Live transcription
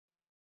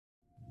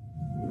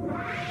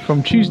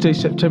From Tuesday,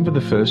 September the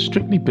 1st,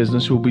 Strictly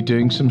Business will be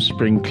doing some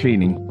spring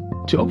cleaning.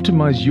 To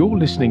optimize your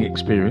listening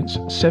experience,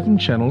 7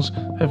 channels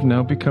have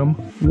now become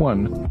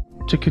 1.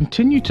 To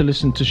continue to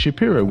listen to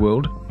Shapiro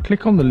World,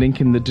 click on the link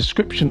in the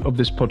description of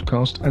this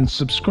podcast and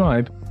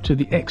subscribe to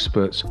The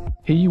Experts.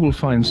 Here you will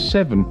find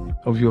 7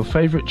 of your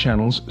favorite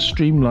channels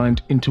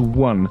streamlined into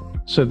 1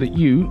 so that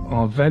you,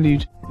 our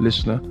valued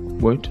listener,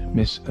 won't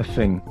miss a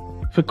thing.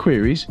 For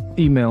queries,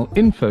 email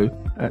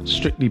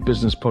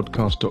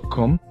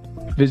info@strictlybusinesspodcast.com.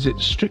 Visit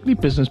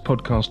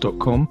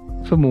strictlybusinesspodcast.com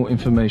for more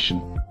information.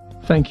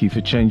 Thank you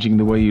for changing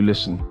the way you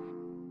listen.